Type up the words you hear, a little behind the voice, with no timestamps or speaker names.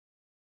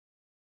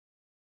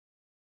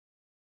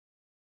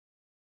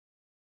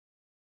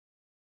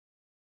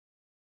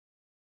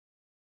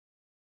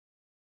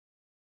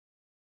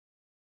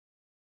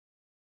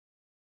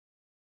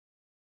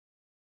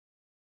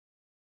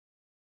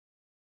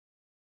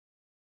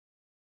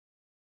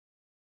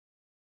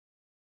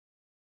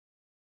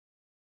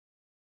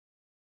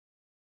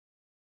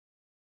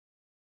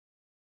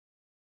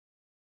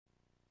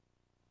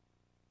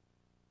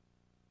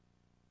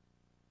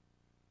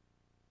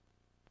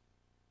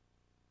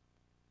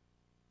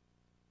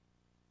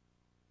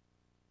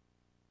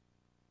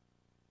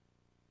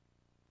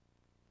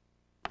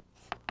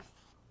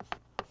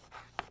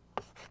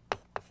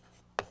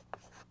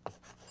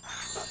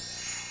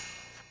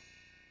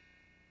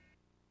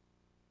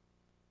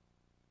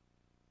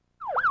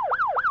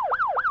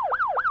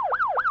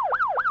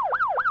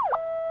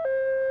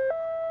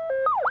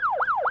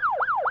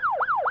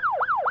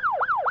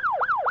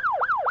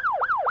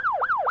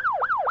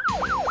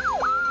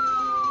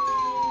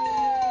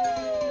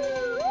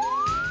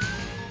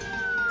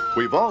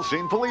We've all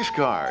seen police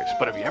cars,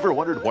 but have you ever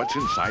wondered what's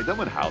inside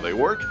them and how they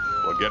work?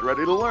 Well, get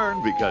ready to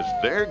learn, because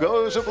there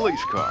goes a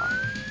police car.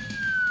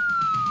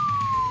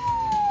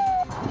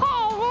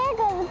 Hey, there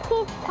goes a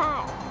police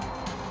car.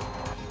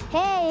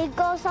 Hey, it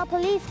goes a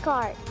police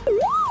car.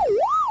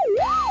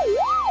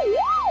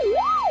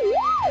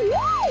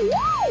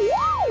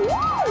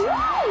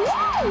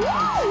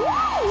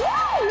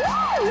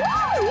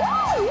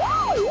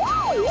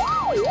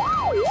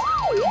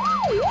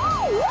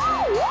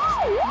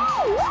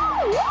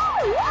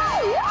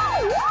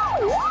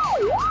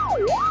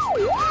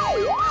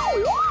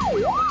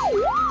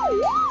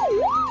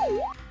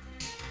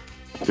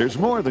 There's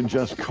more than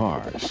just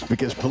cars,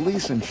 because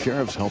police and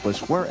sheriffs help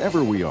us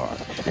wherever we are,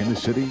 in the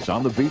cities,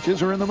 on the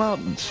beaches, or in the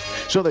mountains.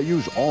 So they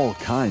use all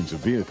kinds of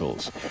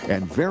vehicles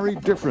and very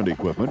different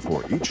equipment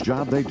for each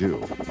job they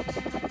do.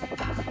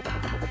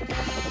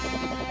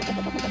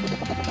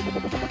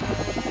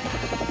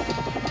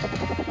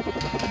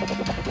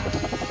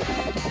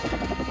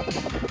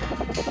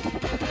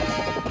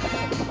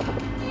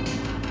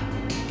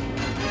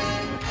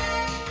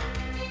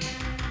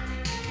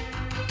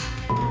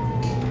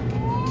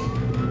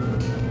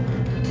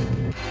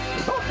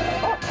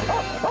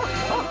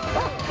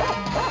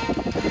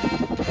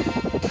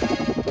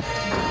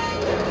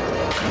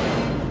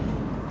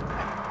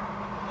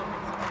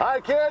 Hi,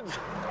 kids.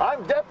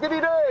 I'm Deputy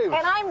Dave.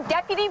 And I'm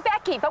Deputy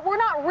Becky, but we're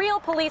not real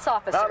police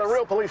officers. Now, the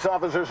real police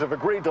officers have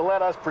agreed to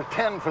let us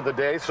pretend for the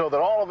day so that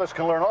all of us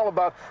can learn all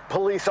about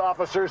police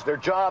officers, their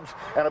jobs,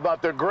 and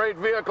about the great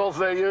vehicles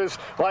they use,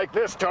 like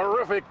this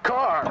terrific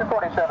car.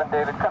 247,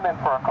 David, come in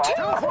for a call.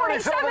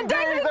 247,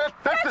 David?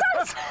 That's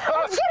us!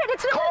 Oh, get it,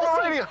 it's an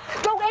emergency.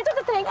 Go, answer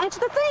the thing, answer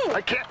the thing.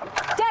 I can't.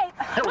 Dave,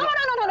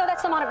 no,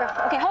 that's the monitor.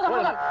 Okay, hold on.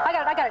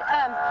 I got it.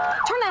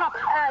 Turn that off.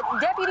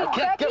 Deputy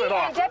Becky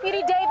and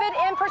Deputy David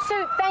in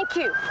pursuit. Thank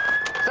you.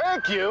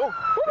 Thank you?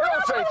 Well, You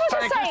don't say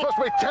thank you. You're supposed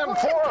to be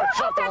 10-4 or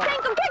something.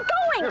 Get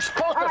going. You're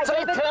supposed to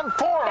say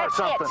 10-4 or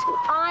something. That's it.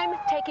 I'm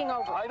taking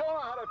over. I don't know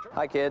how to...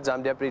 Hi kids,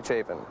 I'm Deputy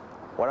Chapin.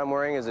 What I'm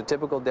wearing is a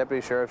typical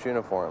Deputy Sheriff's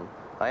uniform.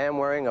 I am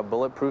wearing a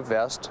bulletproof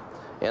vest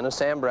and a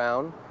Sam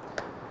Browne,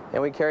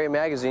 and we carry a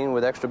magazine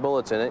with extra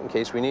bullets in it in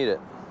case we need it.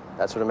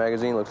 That's what a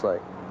magazine looks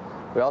like.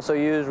 We also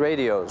use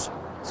radios.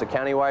 It's a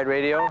county-wide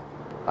radio.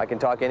 I can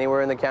talk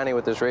anywhere in the county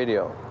with this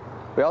radio.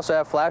 We also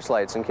have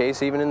flashlights in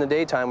case even in the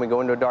daytime we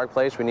go into a dark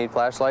place, we need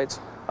flashlights.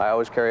 I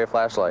always carry a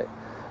flashlight.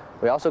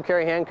 We also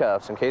carry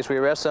handcuffs. In case we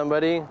arrest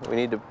somebody, we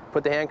need to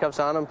put the handcuffs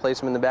on them, place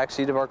them in the back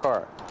seat of our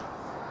car.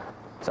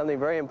 Something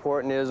very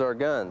important is our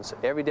guns.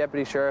 Every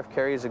deputy sheriff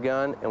carries a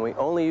gun, and we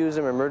only use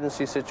them in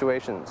emergency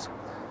situations.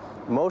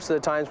 Most of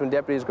the times when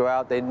deputies go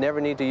out, they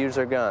never need to use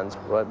their guns,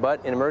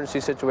 but in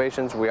emergency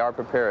situations, we are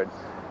prepared.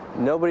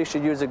 Nobody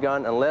should use a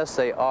gun unless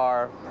they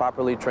are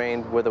properly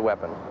trained with a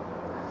weapon.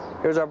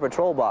 Here's our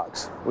patrol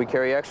box. We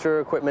carry extra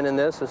equipment in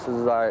this. This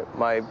is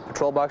my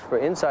patrol box for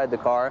inside the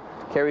car.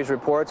 Carries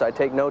reports. I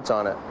take notes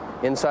on it.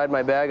 Inside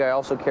my bag, I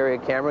also carry a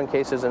camera in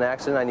case there's an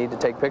accident. I need to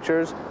take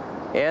pictures.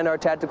 And our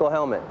tactical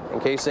helmet. In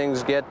case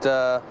things get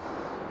a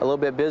little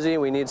bit busy,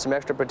 we need some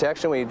extra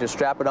protection. We just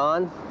strap it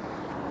on,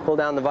 pull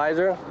down the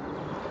visor,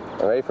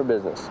 and ready for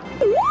business.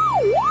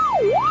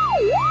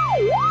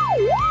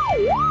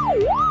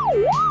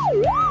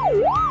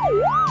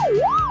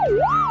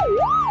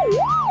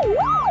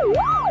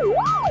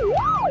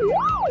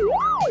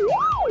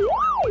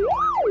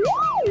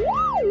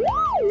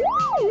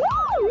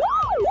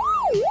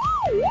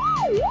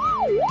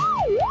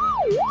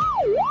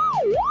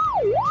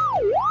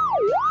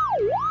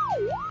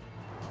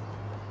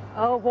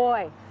 Oh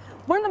boy.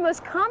 One of the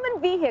most common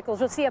vehicles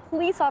you'll see a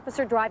police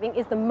officer driving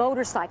is the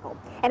motorcycle.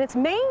 And its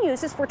main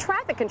use is for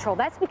traffic control.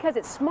 That's because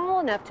it's small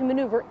enough to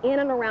maneuver in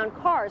and around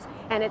cars,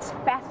 and it's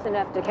fast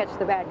enough to catch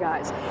the bad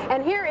guys.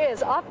 And here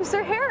is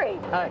Officer Harry.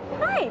 Hi.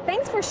 Hi,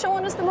 thanks for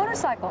showing us the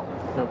motorcycle.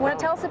 No Want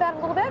to tell us about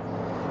it a little bit?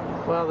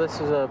 Well, this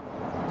is a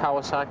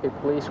Kawasaki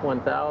Police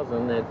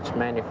 1000. It's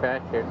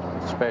manufactured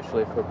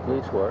especially for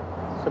police work.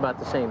 It's about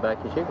the same bike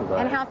as you can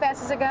buy. And how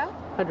fast does it go?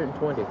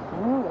 120.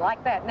 Ooh,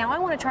 like that. Now I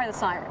want to try the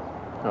siren.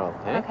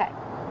 Okay. Okay.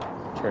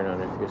 Turn on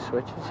a few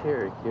switches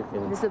here. You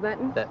can. This is the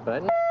button? That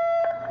button.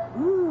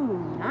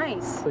 Ooh,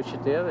 nice. Push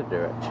it the other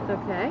direction.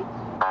 Okay.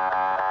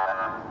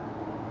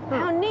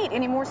 How neat.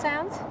 Any more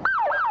sounds?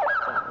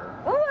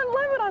 Oh,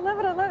 I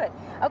love it.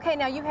 Okay,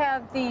 now you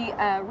have the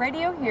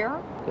radio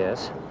here.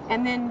 Yes.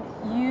 And then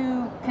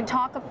you can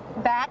talk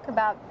back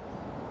about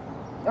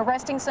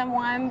arresting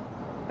someone,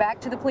 back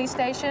to the police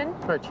station.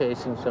 Or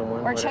chasing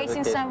someone. Or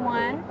chasing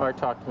someone. Or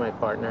talk to my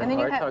partner. And then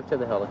you or talk to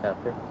the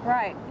helicopter.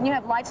 Right. And you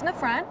have lights in the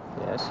front.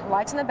 Yes.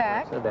 Lights in the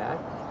back. Lights in the back.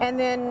 And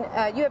then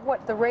you have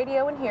what? The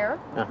radio in here.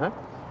 Uh-huh.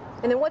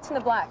 And then what's in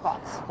the black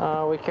box?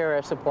 We carry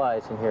our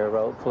supplies in here,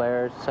 road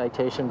flares,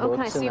 citation Oh, can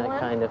I books, see and that one?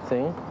 kind of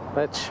thing.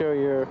 Let's show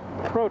your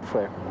road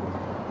flare.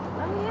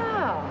 Oh,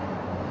 yeah.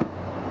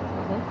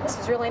 This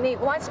is really neat.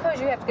 Well, I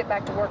suppose you have to get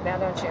back to work now,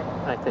 don't you?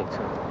 I think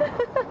so.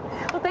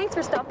 Well, thanks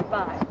for stopping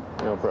by.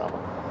 No problem.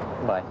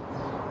 Bye.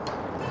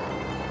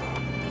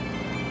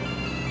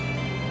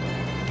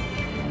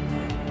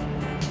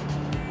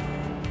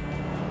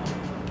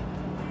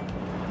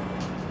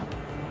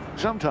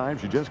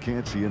 Sometimes you just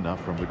can't see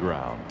enough from the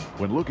ground.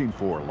 When looking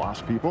for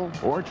lost people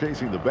or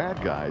chasing the bad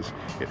guys,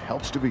 it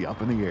helps to be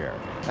up in the air.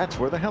 That's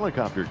where the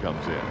helicopter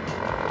comes in.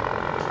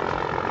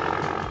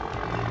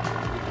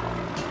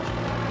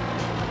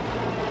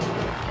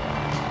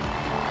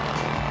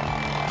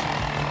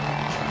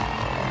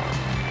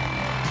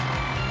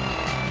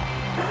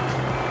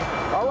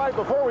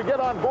 Before we get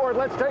on board,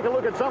 let's take a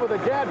look at some of the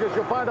gadgets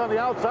you'll find on the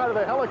outside of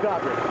the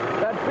helicopter.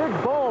 That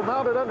big ball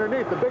mounted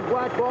underneath, the big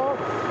black ball,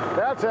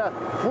 that's a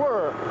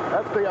FLIR.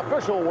 That's the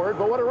official word,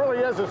 but what it really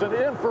is an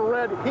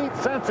infrared heat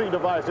sensing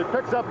device. It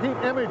picks up heat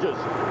images.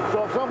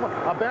 So if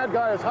a bad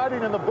guy is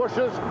hiding in the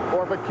bushes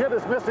or if a kid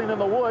is missing in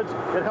the woods,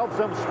 it helps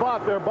them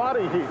spot their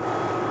body heat.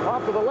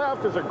 Off to the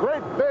left is a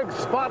great big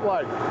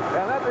spotlight,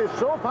 and that is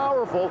so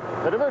powerful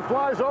that if it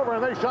flies over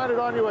and they shine it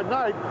on you at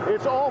night,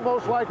 it's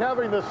almost like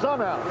having the sun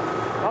out.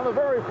 On the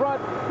very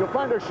front, you'll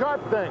find a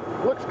sharp thing.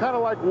 Looks kind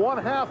of like one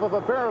half of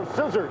a pair of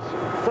scissors.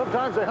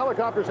 Sometimes the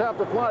helicopters have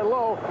to fly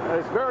low, and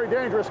it's very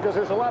dangerous because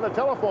there's a lot of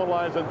telephone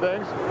lines and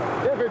things.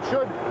 If it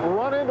should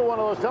run into one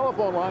of those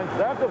telephone lines,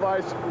 that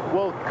device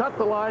will cut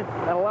the line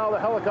and allow the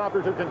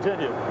helicopter to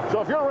continue.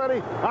 So if you're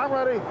ready, I'm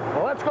ready.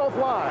 Well, let's go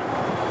fly.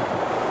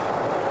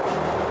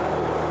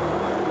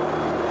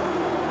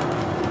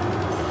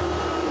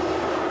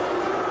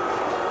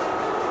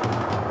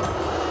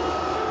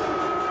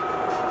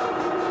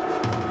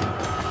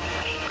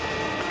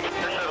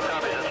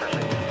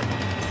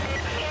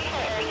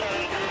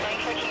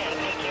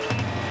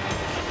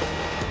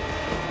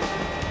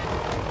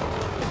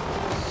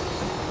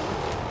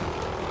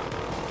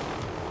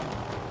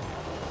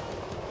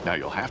 Now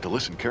you'll have to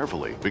listen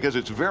carefully because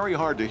it's very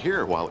hard to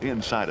hear while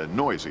inside a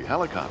noisy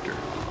helicopter.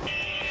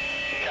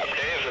 Captain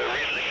Dave, the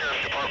reason the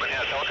Sheriff's Department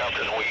has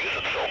helicopters and we use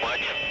them so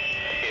much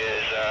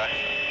is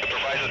it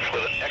provides us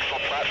with an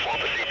excellent platform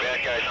to see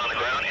bad guys on the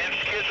ground and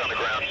kids on the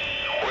ground.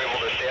 We're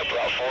able to stay up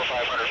about 400 or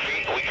 500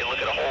 feet and we can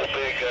look at a whole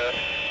big 3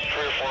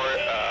 or 4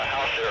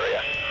 house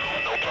area,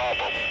 no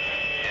problem.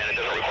 And it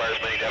doesn't require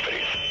as many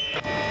deputies.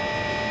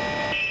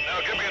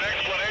 Now give me an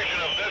explanation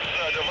of this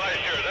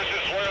device here. This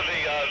is where the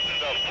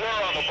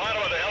FLIR on the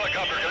bottom of the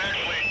helicopter can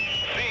actually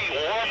see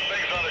warm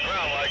things on the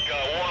ground, like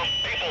warm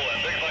people and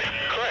things like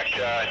that. Correct.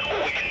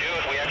 What we can do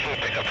is we actually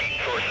pick up heat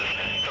sources.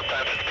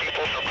 Sometimes it's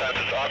people, sometimes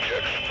it's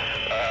objects.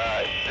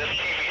 This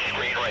TV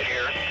screen right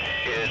here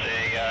is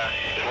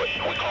what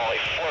we call a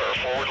FLIR,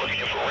 forward-looking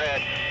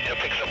infrared, and it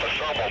picks up a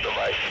thermal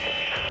device.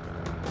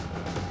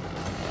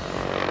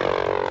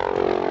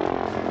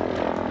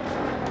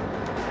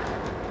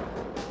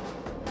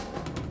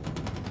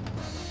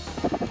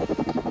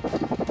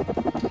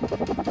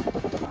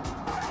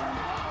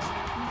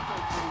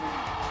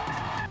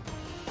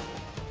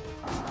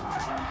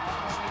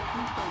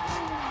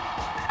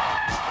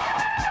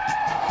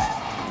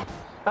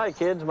 Hi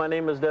kids, my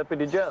name is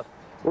Deputy Jeff.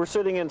 We're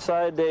sitting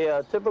inside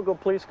a typical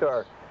police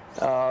car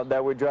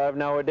that we drive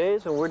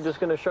nowadays, and we're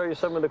just going to show you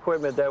some of the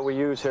equipment that we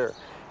use here.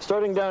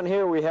 Starting down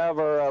here, we have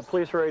our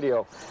police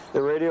radio.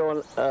 The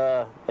radio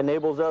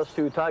enables us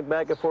to talk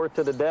back and forth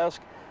to the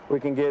desk. We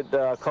can get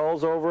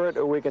calls over it,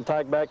 or we can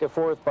talk back and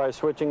forth by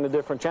switching the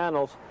different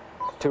channels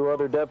to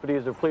other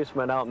deputies or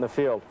policemen out in the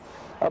field.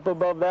 Up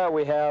above that,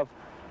 we have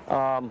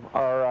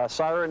our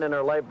siren and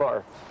our light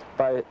bar.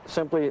 By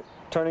simply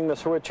turning the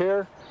switch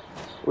here,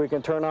 we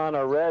can turn on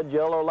our red,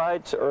 yellow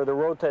lights or the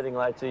rotating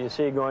lights that you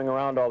see going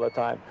around all the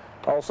time.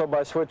 Also,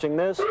 by switching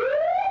this,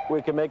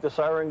 we can make the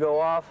siren go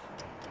off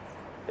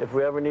if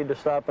we ever need to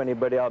stop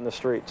anybody out in the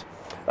streets.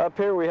 Up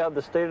here we have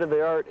the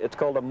state-of-the-art, it's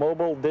called a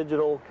mobile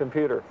digital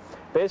computer.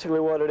 Basically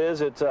what it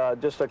is, it's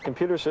just a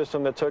computer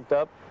system that's hooked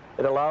up.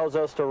 It allows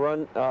us to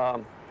run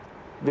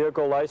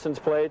vehicle license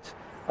plates,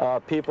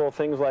 people,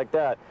 things like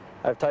that.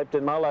 I've typed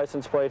in my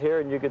license plate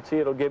here, and you can see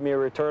it'll give me a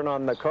return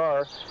on the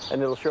car,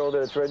 and it'll show that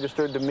it's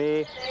registered to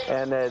me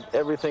and that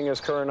everything is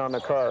current on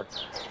the car.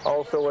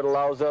 Also, it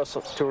allows us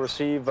to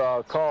receive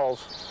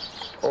calls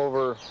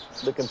over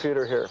the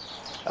computer here.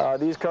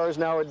 These cars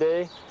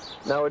nowadays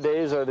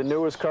are the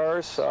newest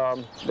cars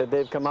that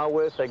they've come out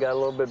with. They got a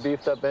little bit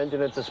beefed up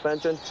engine and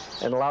suspension,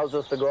 and allows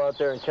us to go out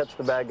there and catch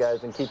the bad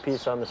guys and keep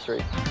peace on the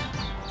street.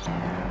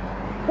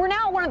 We're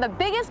now at one of the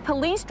biggest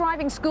police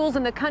driving schools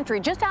in the country,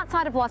 just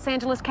outside of Los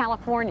Angeles,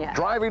 California.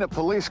 Driving a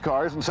police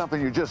car isn't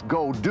something you just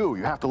go do.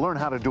 You have to learn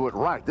how to do it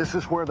right. This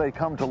is where they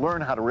come to learn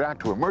how to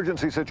react to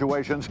emergency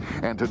situations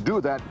and to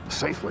do that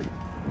safely.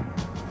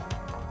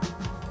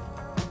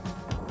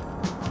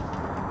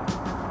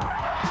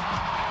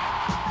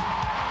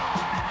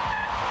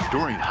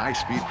 During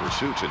high-speed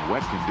pursuits in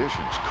wet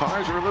conditions,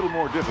 cars are a little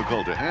more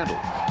difficult to handle.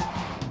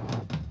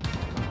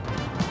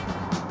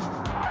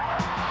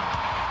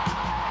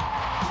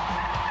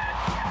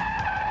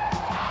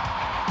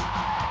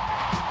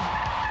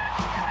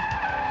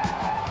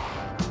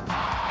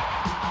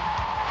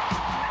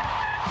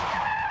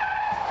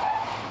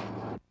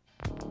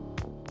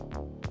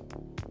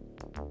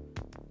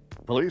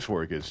 Police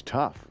work is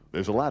tough.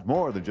 There's a lot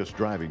more than just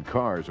driving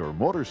cars or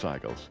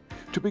motorcycles.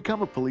 To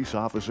become a police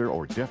officer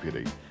or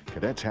deputy,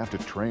 cadets have to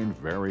train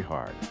very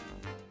hard.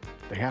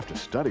 They have to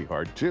study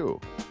hard, too.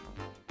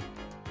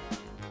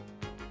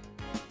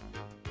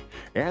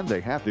 and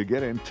they have to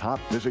get in top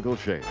physical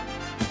shape.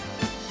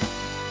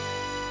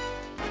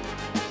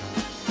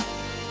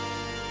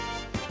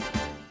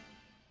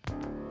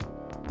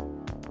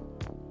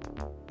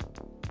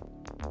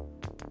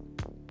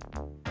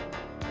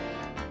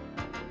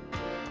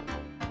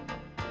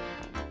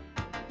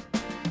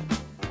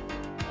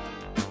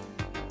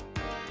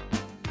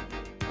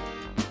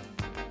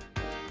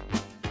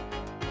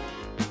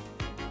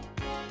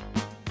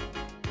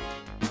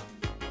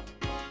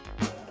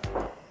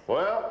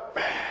 Well,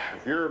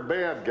 if you're a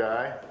bad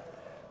guy,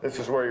 this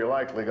is where you're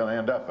likely going to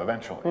end up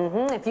eventually.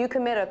 If you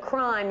commit a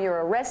crime,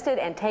 you're arrested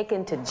and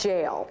taken to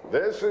jail.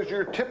 This is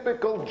your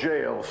typical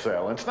jail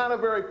cell. It's not a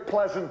very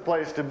pleasant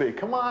place to be.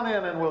 Come on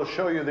in and we'll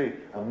show you the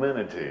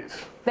amenities.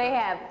 They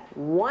have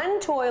one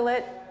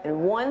toilet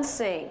and one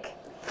sink.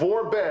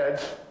 4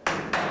 beds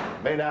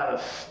made out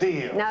of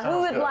steel. Now, who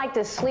would like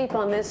to sleep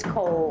on this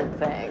cold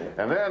thing?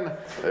 And then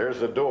there's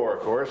the door, of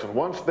course, and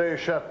once they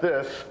shut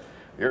this,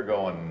 you're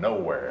going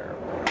nowhere.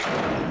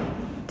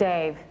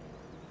 Dave,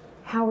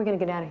 how are we going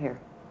to get out of here?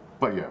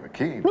 But you have a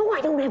key. No,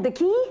 I don't have the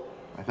key.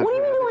 What do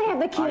you mean do I have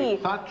the key? I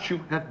thought you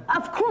had...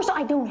 Of course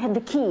I don't have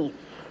the key.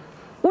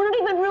 We're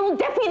not even real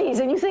deputies,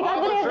 and you think I'm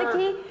going to have the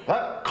key?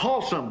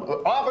 Call some.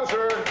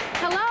 Officer!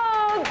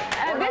 Hello?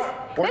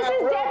 This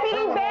is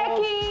Deputy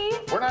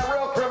Becky. We're not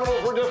real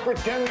criminals. We're just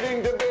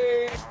pretending to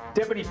be.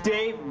 Deputy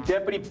Dave and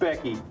Deputy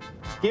Becky,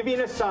 give you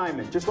an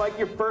assignment, just like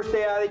your first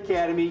day out of the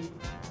academy,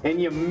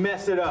 and you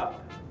mess it up.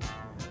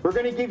 We're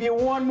going to give you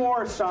one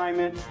more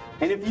assignment,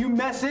 and if you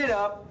mess it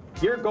up,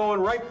 you're going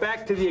right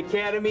back to the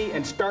academy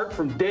and start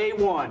from day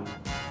 1.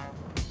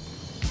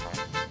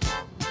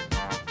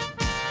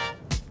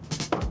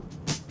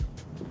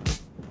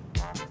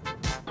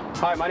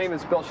 Hi, my name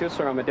is Bill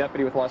Schussler. I'm a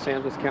deputy with Los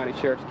Angeles County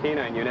Sheriff's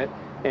Canine Unit,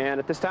 and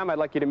at this time I'd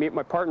like you to meet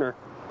my partner.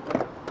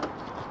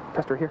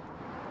 Castor, here.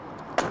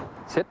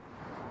 Sit.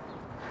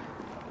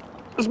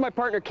 This is my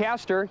partner,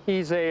 Castor.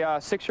 He's a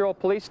 6-year-old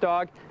police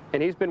dog,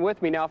 and he's been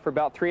with me now for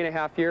about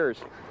 3.5 years.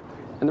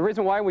 And the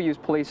reason why we use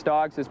police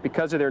dogs is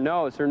because of their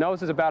nose. Their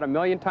nose is about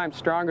 1,000,000 times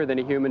stronger than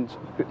a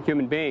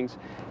human being's,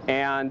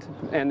 and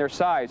their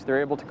size. They're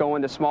able to go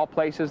into small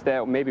places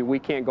that maybe we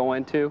can't go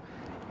into,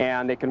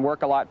 and they can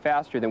work a lot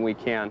faster than we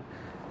can.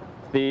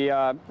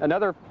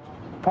 Another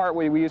part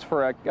we use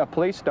for a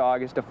police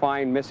dog is to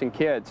find missing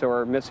kids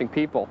or missing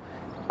people.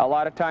 A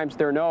lot of times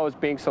their nose,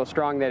 being so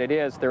strong that it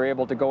is, they're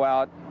able to go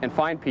out and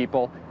find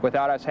people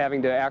without us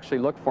having to actually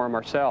look for them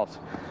ourselves.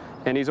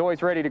 And he's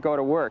always ready to go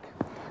to work.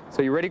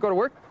 So you ready to go to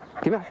work?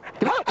 Give me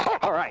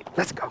up. All right,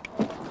 let's go.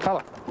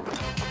 Follow.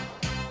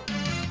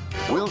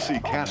 We'll see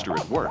Castor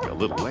at work a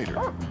little later.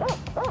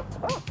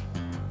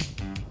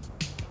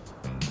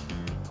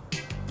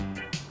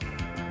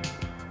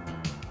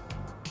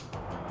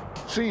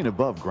 Seeing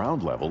above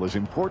ground level is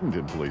important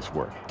in police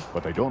work,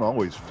 but they don't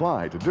always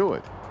fly to do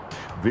it.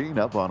 Being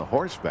up on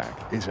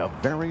horseback is a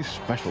very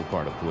special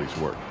part of police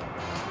work.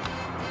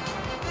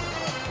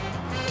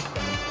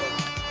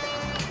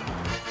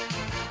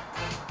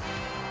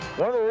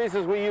 One of the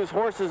reasons we use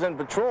horses in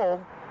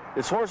patrol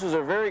is horses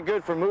are very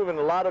good for moving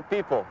a lot of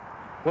people.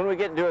 When we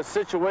get into a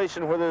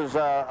situation where there's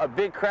a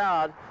big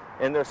crowd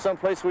and there's some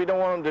place we don't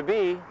want them to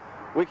be,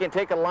 we can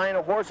take a line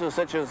of horses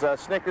such as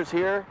Snickers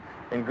here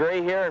and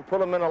Gray here and put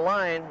them in a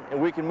line,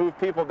 and we can move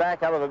people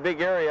back out of a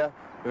big area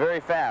very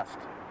fast.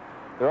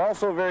 They're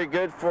also very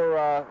good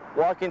for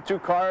walking through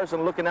cars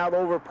and looking out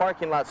over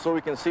parking lots so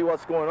we can see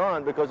what's going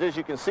on, because as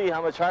you can see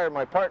how much higher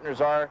my partners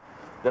are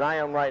than I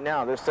am right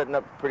now. They're sitting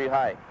up pretty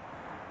high.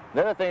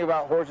 Another thing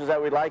about horses that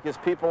we like is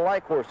people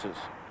like horses.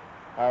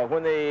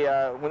 When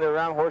they're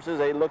around horses,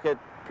 they look at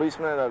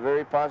policemen in a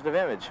very positive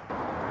image.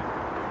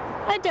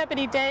 Hi,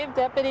 Deputy Dave,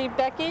 Deputy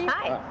Becky.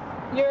 Hi.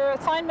 Your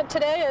assignment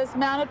today is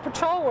mounted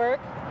patrol work.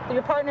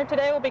 Your partner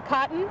today will be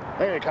Cotton.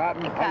 Hey,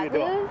 Cotton. How you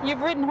doing?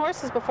 You've ridden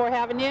horses before,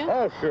 haven't you?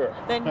 Oh, sure.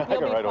 Then you'll be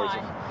fine. Horses.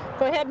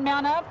 Go ahead and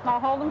mount up. I'll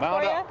hold them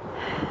Mount for up.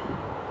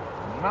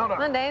 you. Mount up.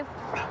 Come on, Dave.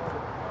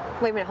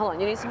 Wait a minute, hold on.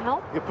 You need some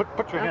help? You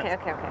put your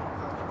hands. Okay.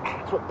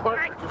 That's what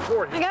partners are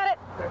for. I got it.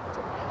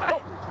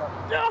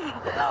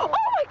 Oh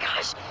my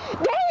gosh,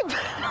 Dave!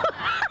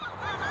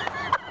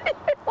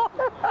 All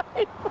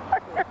right,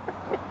 partner.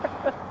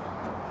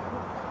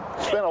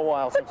 It's been a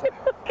while since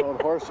I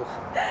rode horses.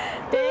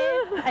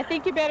 Dave, I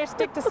think you better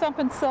stick to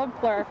something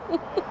simpler.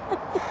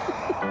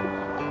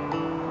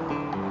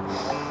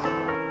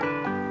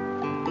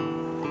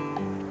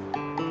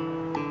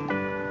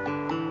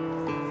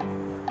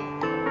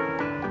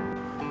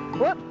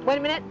 Whoop, wait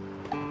a minute.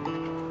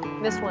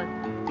 Missed one.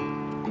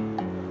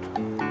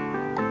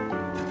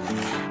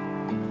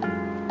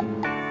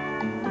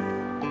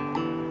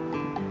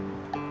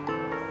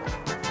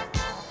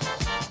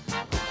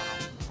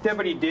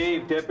 Deputy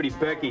Dave, Deputy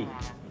Becky,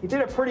 you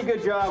did a pretty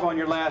good job on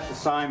your last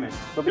assignment.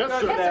 So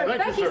because of that,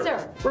 Thank you,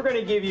 sir. we're going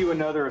to give you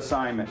another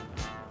assignment.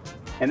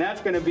 And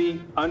that's going to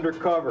be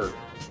undercover.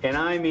 And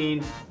I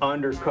mean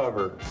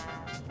undercover.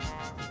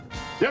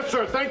 Yes,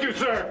 sir. Thank you,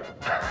 sir.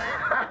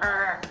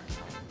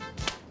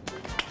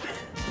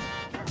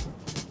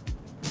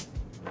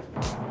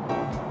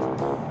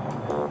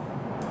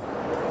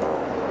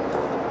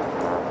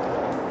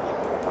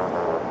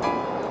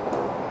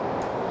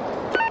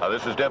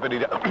 this is Deputy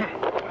Dave 2,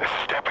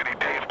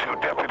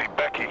 Deputy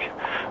Becky.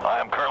 I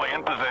am currently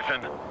in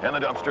position in the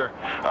dumpster.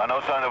 No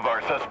sign of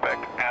our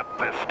suspect at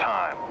this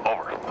time.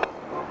 Over.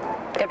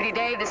 Deputy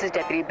Dave, this is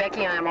Deputy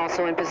Becky. I am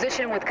also in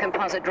position with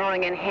composite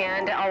drawing in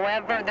hand.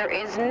 However, there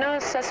is no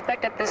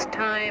suspect at this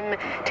time.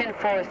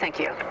 10-4, thank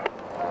you.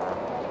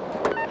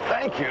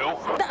 Thank you.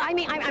 I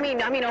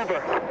mean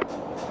over.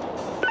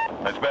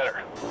 That's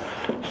better.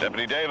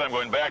 Deputy Dave, I'm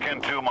going back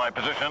into my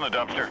position in the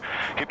dumpster.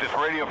 Keep this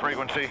radio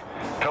frequency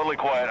totally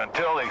quiet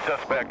until the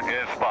suspect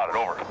is spotted.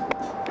 Over.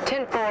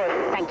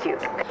 10-4, thank you.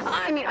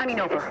 I mean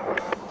over.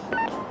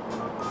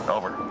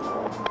 Over.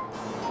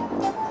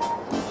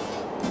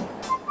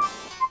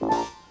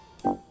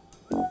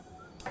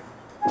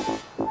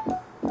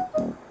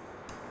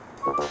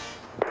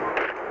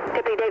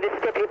 Deputy Dave, this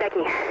is Deputy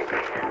Becky.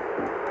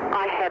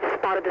 I have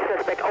spotted the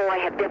suspect. Oh, I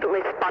have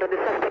definitely spotted the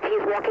suspect.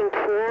 He's walking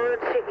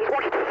towards the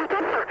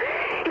dumpster.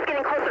 He's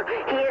getting closer.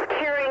 He is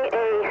carrying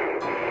a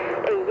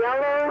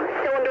yellow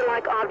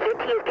cylinder-like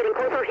object. He is getting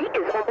closer. He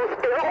is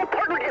almost there. Oh,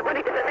 partner, get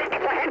ready.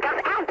 Get your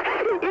handcuffs out.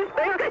 He is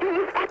there. He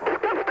is at the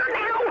dumpster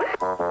now.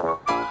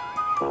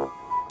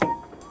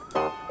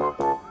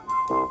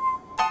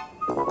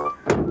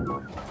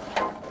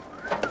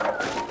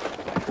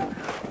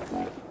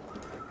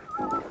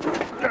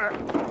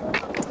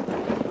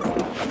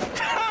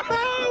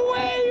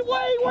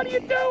 What are you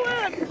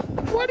doing?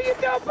 What are you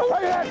doing? Police! I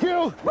got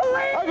you!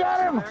 Police! I got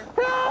him! Help!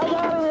 I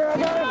got him here! I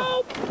got him!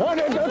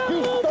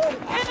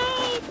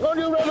 Help! Don't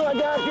you run! I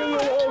got you!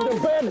 The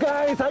bad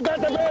guys! I got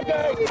the bad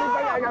guys!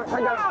 I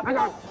got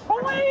him!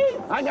 Police!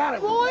 I got him!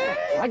 Police!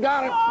 I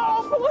got him! Oh,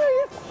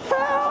 police!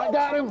 Help! I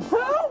got him!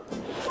 Help!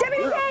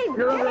 Deputy Dave!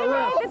 You're under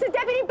arrest! This is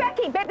Deputy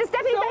Becky! This is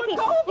Deputy Becky!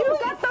 You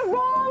got the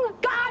wrong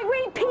guy!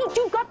 Repeat,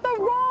 you got the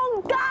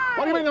wrong guy!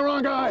 What do you mean the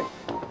wrong guy?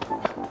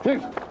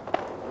 Chief,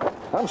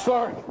 I'm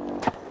sorry.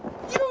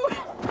 You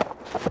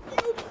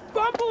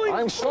bumbling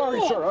I'm sorry,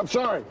 fool. sir. I'm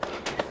sorry.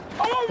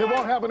 Oh, It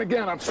won't happen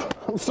again. I'm sorry.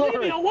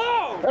 Leave me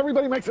alone!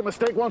 Everybody makes a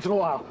mistake once in a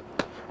while.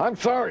 I'm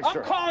sorry,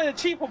 sir. I'm calling the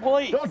chief of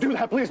police. Don't do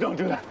that. Please don't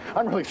do that.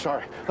 I'm really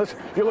sorry. Listen,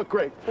 you look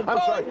great. I'm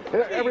sorry.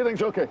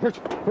 Everything's okay.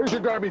 Here's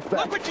your garbage bag.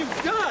 Look what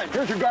you've done.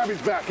 Here's your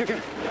garbage bag. You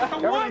can. I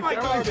don't want my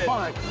everything's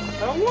garbage. fine.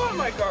 I don't want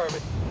my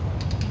garbage.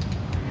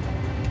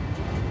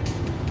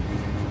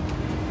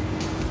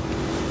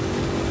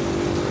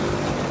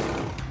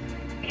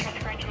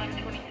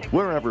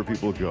 Wherever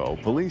people go,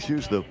 police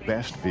use the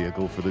best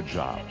vehicle for the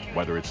job,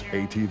 whether it's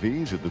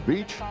ATVs at the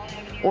beach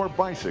or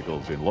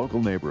bicycles in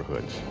local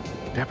neighborhoods.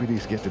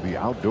 Deputies get to be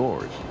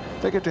outdoors,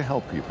 they get to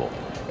help people,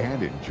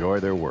 and enjoy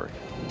their work.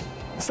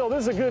 So this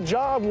is a good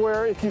job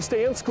where if you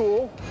stay in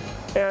school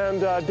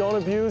and don't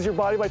abuse your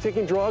body by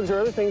taking drugs or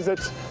other things that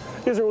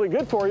isn't really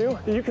good for you,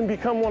 you can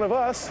become one of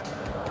us,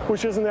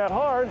 which isn't that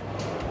hard,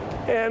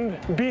 and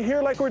be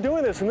here like we're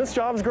doing this, and this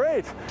job's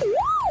great.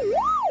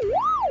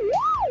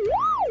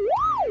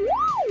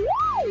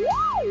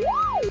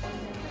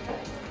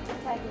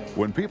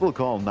 When people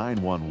call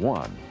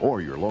 911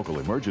 or your local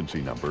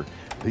emergency number,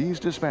 these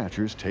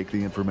dispatchers take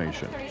the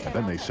information, and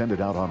then they send it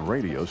out on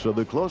radio so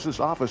the closest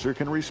officer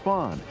can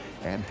respond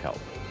and help.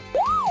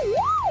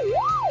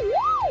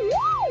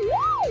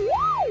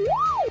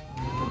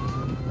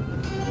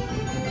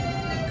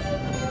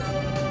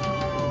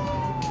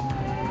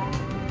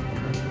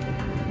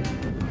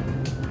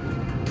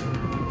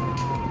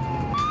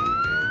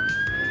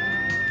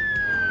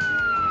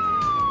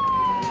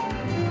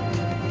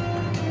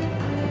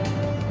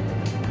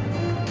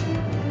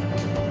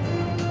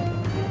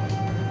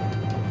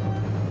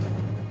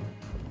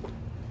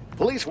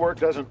 Police work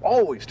doesn't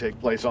always take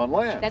place on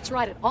land. That's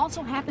right. It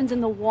also happens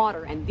in the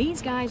water, and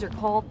these guys are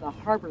called the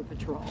Harbor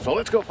Patrol. So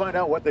let's go find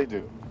out what they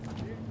do.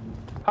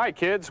 Hi,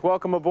 kids.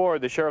 Welcome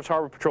aboard the Sheriff's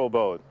Harbor Patrol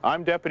boat.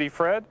 I'm Deputy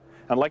Fred.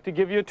 I'd like to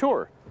give you a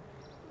tour.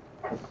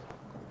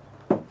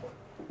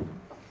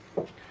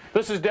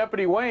 This is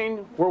Deputy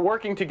Wayne. We're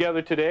working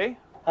together today.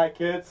 Hi,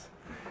 kids.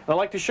 I'd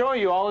like to show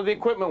you all of the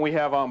equipment we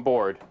have on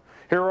board.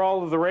 Here are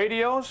all of the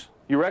radios.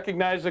 You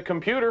recognize the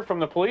computer from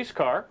the police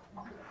car.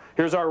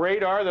 Here's our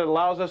radar that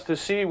allows us to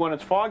see when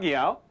it's foggy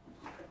out.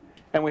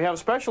 And we have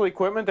special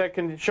equipment that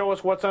can show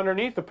us what's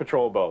underneath the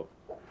patrol boat.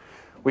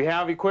 We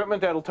have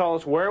equipment that will tell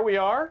us where we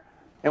are,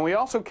 and we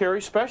also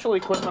carry special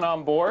equipment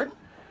on board.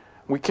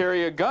 We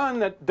carry a gun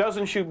that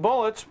doesn't shoot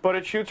bullets, but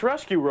it shoots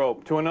rescue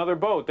rope to another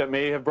boat that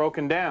may have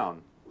broken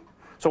down.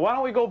 So why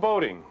don't we go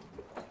boating?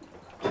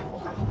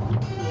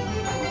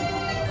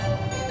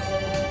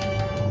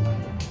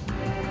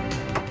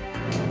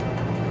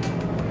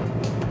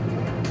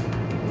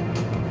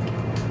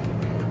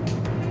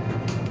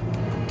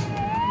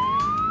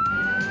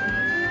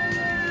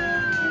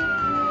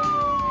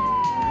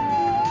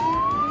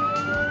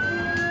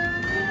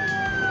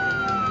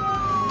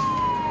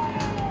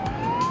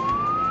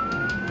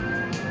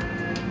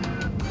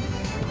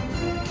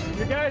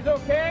 You guys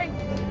okay?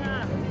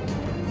 Yeah.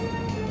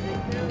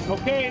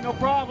 Okay, no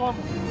problem.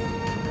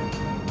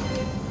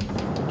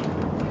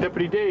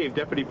 Deputy Dave,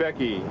 Deputy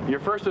Becky, your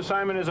first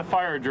assignment is a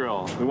fire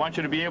drill. We want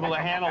you to be able to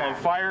handle a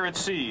fire at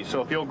sea. So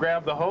if you'll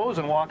grab the hose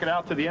and walk it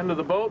out to the end of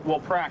the boat, we'll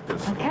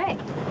practice. Okay.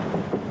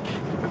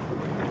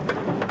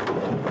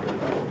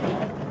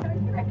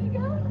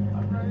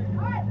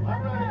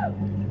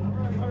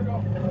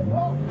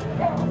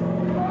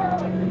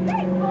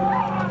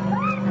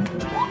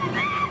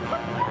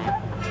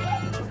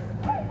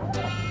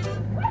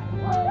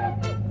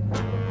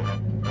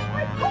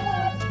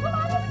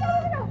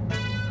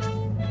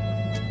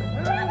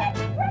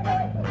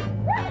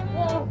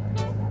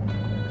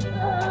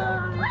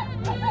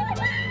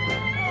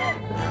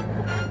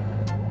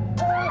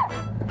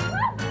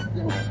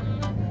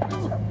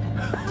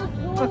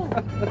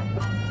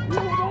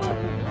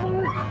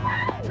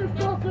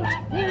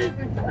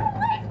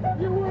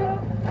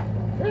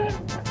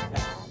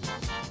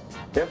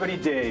 Deputy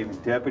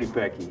Dave, Deputy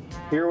Becky,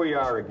 here we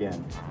are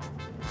again.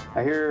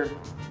 I hear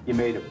you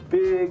made a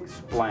big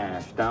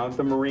splash down at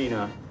the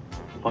marina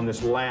on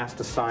this last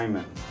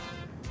assignment.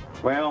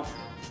 Well,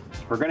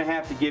 we're going to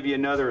have to give you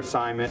another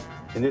assignment,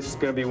 and this is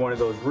going to be one of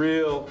those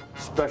real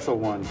special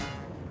ones.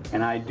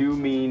 And I do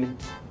mean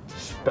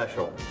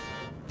special.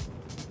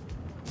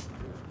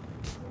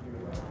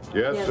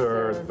 Yes,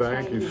 sir.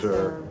 Thank you,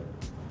 sir.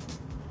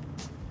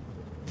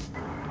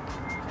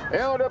 You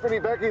know, Deputy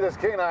Becky, this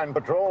canine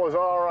patrol is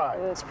all right.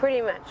 It's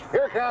pretty much.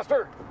 Here,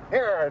 Castor.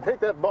 Here,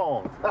 take that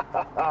bone. Boy,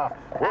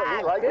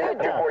 you like good.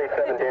 that bone.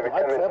 247, David,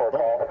 come in for a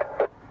call.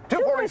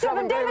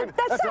 247, David.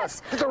 That's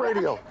us. Get the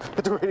radio.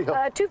 Get the radio.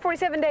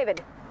 247,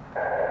 David. We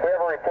have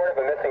a report of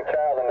a missing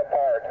child in the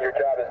park. Your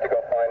job is to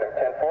go find him.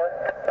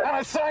 10-4. An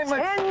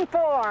assignment.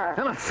 10-4.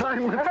 An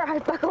assignment. All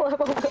right, buckle up.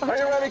 Oh, gosh. Are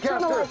you ready, Castor?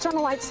 Turn the lights. Turn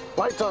the lights.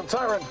 Lights on,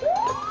 siren. Here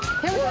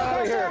we go, We're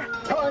out of here.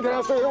 Come on,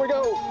 Castor. Here we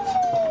go.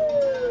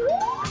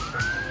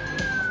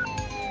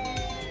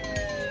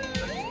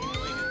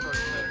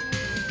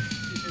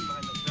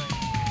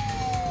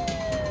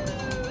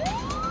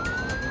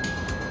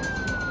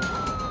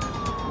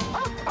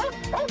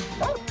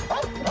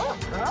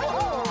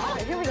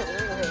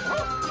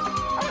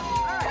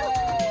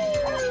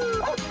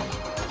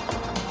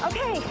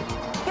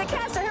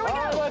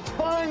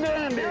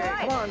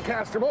 Come on,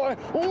 Castor boy.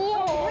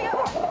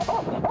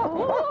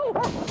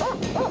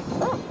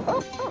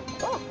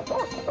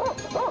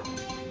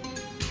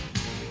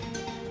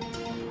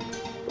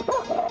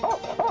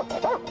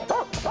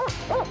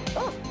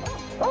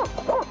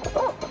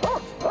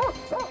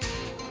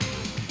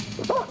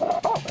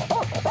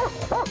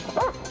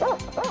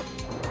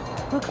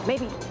 Look,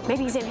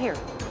 maybe he's in here.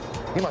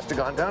 He must have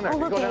gone down there. Oh,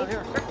 look, go down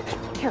here.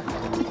 Here.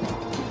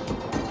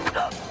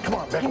 Come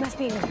on, Becky. He must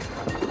be in here.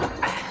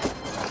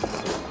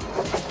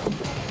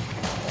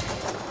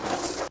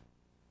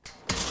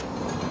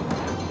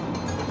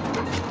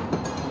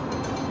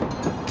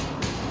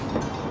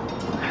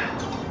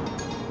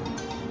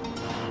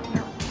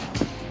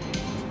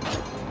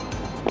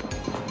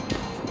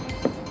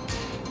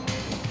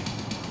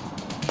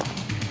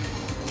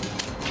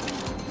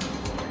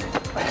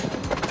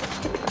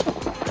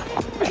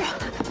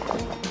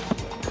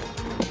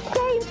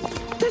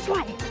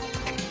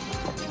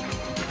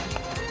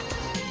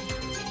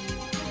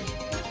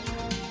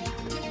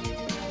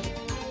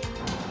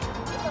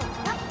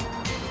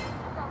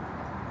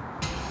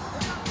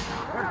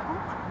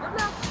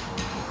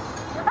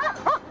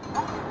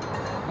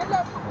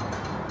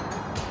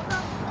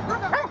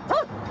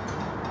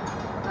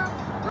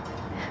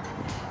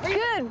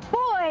 Good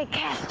boy,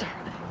 Castor.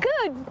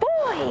 Good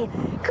boy.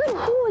 Good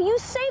boy. You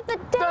saved the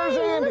day. There's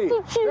Andy.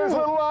 Look at you. There's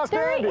little lost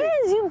there Andy. There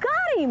he is. You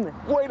got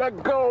him. Way to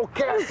go,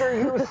 Castor.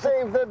 You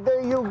saved the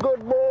day, you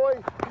good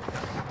boy.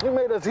 You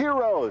made us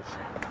heroes.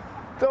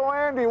 So,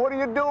 Andy, what are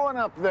you doing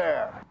up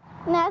there?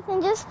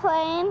 Nothing, just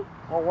playing.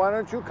 Well, why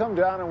don't you come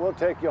down and we'll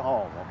take you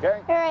home,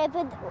 okay? All right,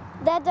 but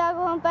that dog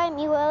won't bite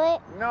me, will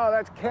it? No,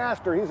 that's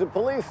Castor. He's a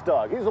police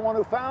dog. He's the one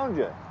who found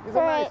you. He's a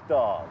All nice right.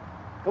 dog.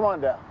 Come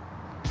on down.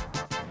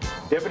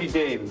 Deputy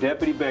Dave,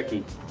 Deputy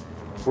Becky,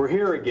 we're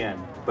here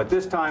again, but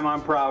this time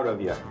I'm proud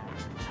of you.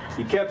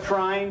 You kept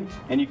trying,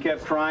 and you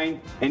kept trying,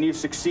 and you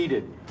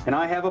succeeded. And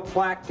I have a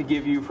plaque to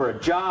give you for a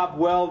job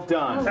well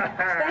done. Oh,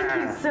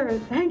 thank you, sir.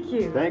 Thank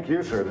you. Thank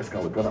you, sir. This is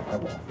going to look good on my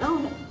wall.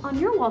 Oh, on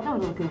your wall. That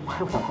would look good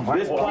on my wall.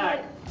 This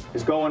plaque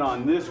is going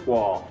on this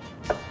wall.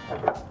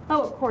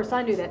 Oh, of course.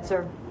 I knew that,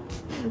 sir.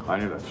 I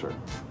knew that, sir.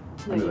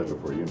 I knew that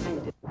before you knew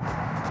it.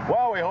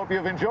 Well, we hope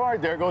you've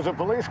enjoyed. There goes a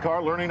police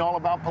car learning all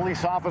about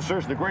police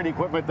officers, the great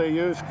equipment they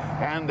use,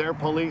 and their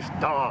police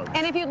dogs.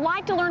 And if you'd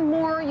like to learn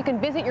more, you can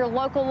visit your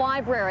local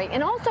library.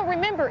 And also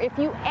remember, if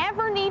you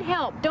ever need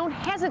help, don't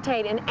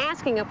hesitate in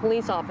asking a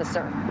police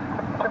officer.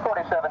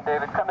 247,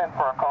 David, come in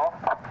for a call.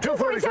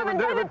 247,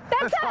 David.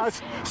 That's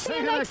us. See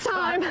you next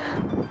time.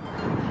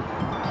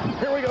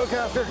 Here we go,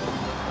 Castor.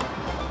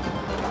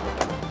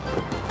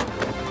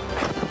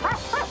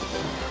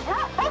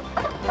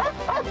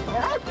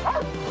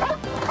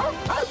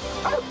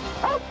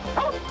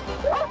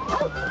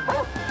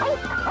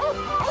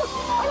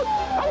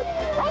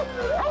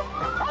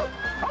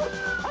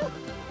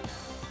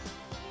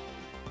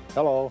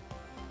 Hello.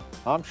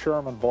 I'm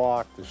Sherman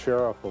Block, the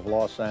Sheriff of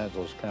Los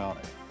Angeles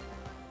County.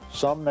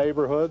 Some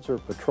neighborhoods are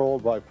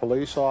patrolled by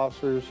police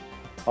officers,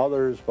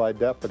 others by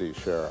deputy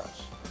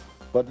sheriffs.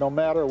 But no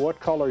matter what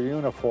color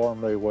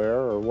uniform they wear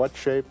or what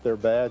shape their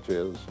badge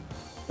is,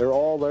 they're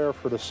all there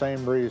for the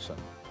same reason,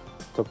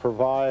 to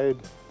provide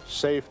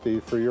safety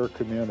for your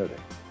community.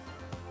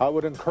 I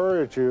would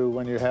encourage you,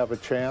 when you have a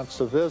chance,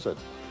 to visit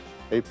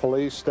a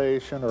police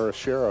station or a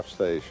sheriff's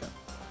station.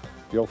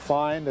 You'll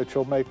find that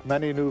you'll make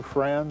many new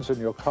friends and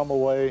you'll come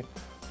away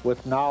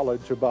with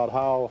knowledge about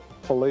how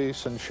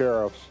police and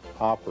sheriffs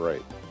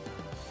operate.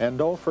 And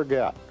don't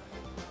forget,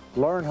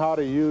 learn how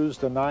to use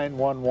the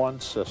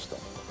 911 system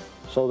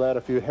so that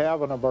if you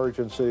have an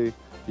emergency,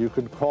 you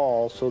can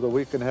call so that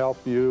we can help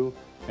you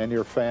and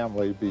your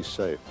family be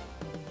safe.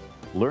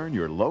 Learn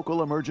your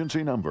local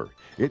emergency number.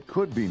 It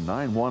could be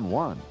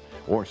 911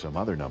 or some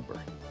other number.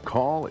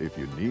 Call if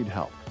you need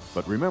help.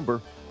 But remember,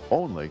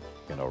 only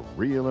in a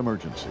real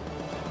emergency.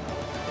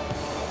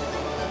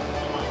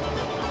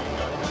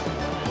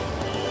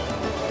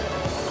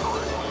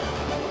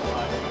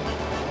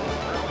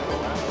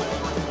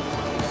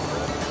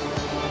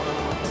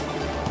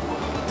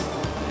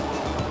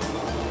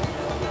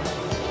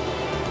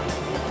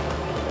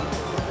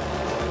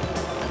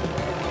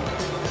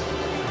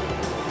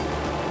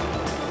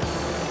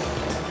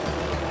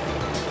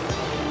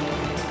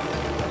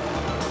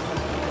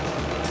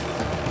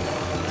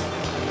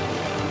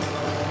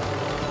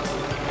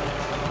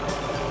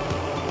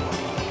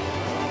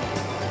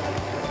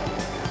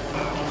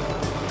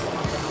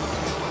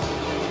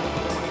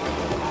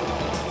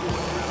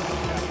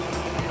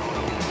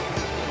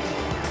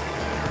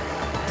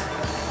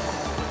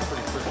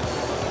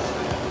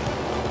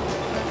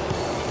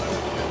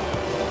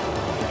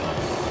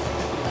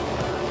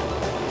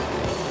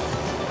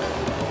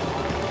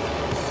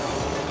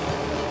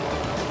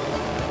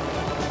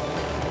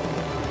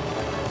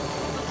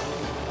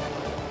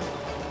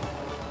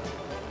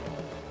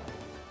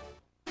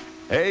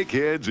 Hey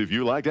kids, if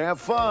you like to have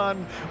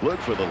fun, look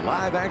for the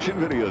live action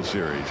video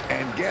series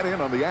and get in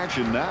on the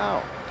action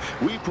now.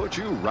 We put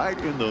you right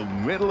in the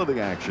middle of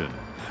the action.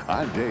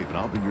 I'm Dave and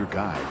I'll be your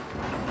guide.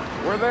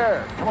 We're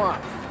there. Come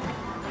on.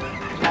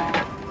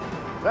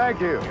 Thank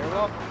you. You're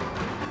welcome.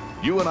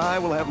 You and I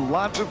will have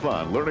lots of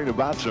fun learning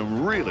about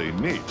some really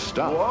neat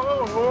stuff.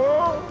 Whoa,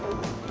 whoa.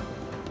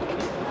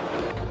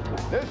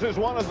 This is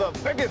one of the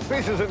biggest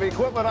pieces of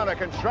equipment on a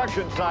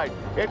construction site.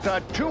 It's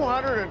a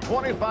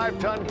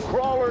 225-ton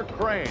crawler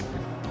crane.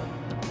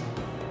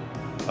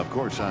 Of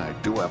course, I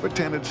do have a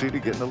tendency to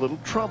get in a little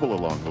trouble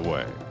along the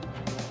way.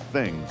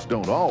 Things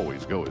don't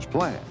always go as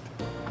planned.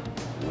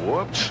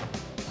 Whoops.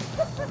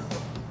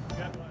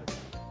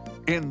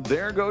 And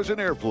there goes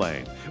an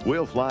airplane.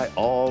 We'll fly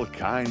all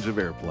kinds of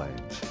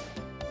airplanes.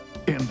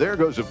 And there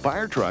goes a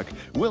fire truck.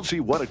 We'll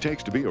see what it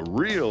takes to be a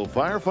real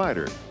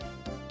firefighter.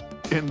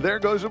 And there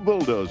goes a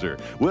bulldozer.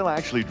 We'll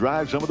actually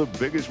drive some of the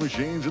biggest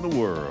machines in the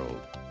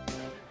world.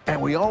 And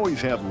we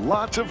always have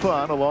lots of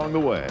fun along the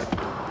way.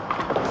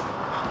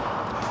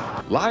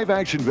 Live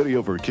action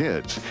video for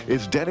kids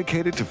is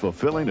dedicated to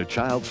fulfilling a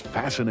child's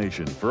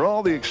fascination for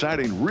all the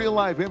exciting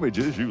real-life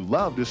images you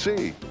love to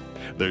see.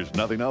 There's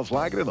nothing else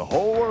like it in the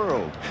whole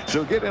world.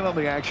 So get in on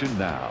the action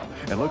now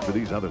and look for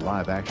these other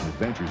live action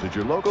adventures at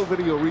your local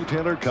video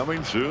retailer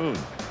coming soon.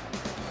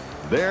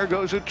 There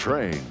goes a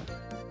train.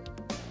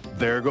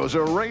 There goes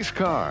a race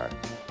car.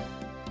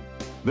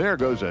 There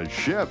goes a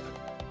ship.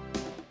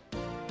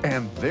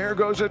 And there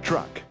goes a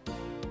truck.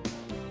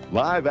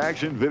 Live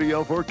action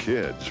video for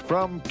kids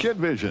from Kid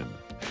Vision.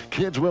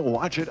 Kids will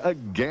watch it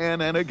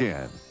again and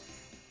again.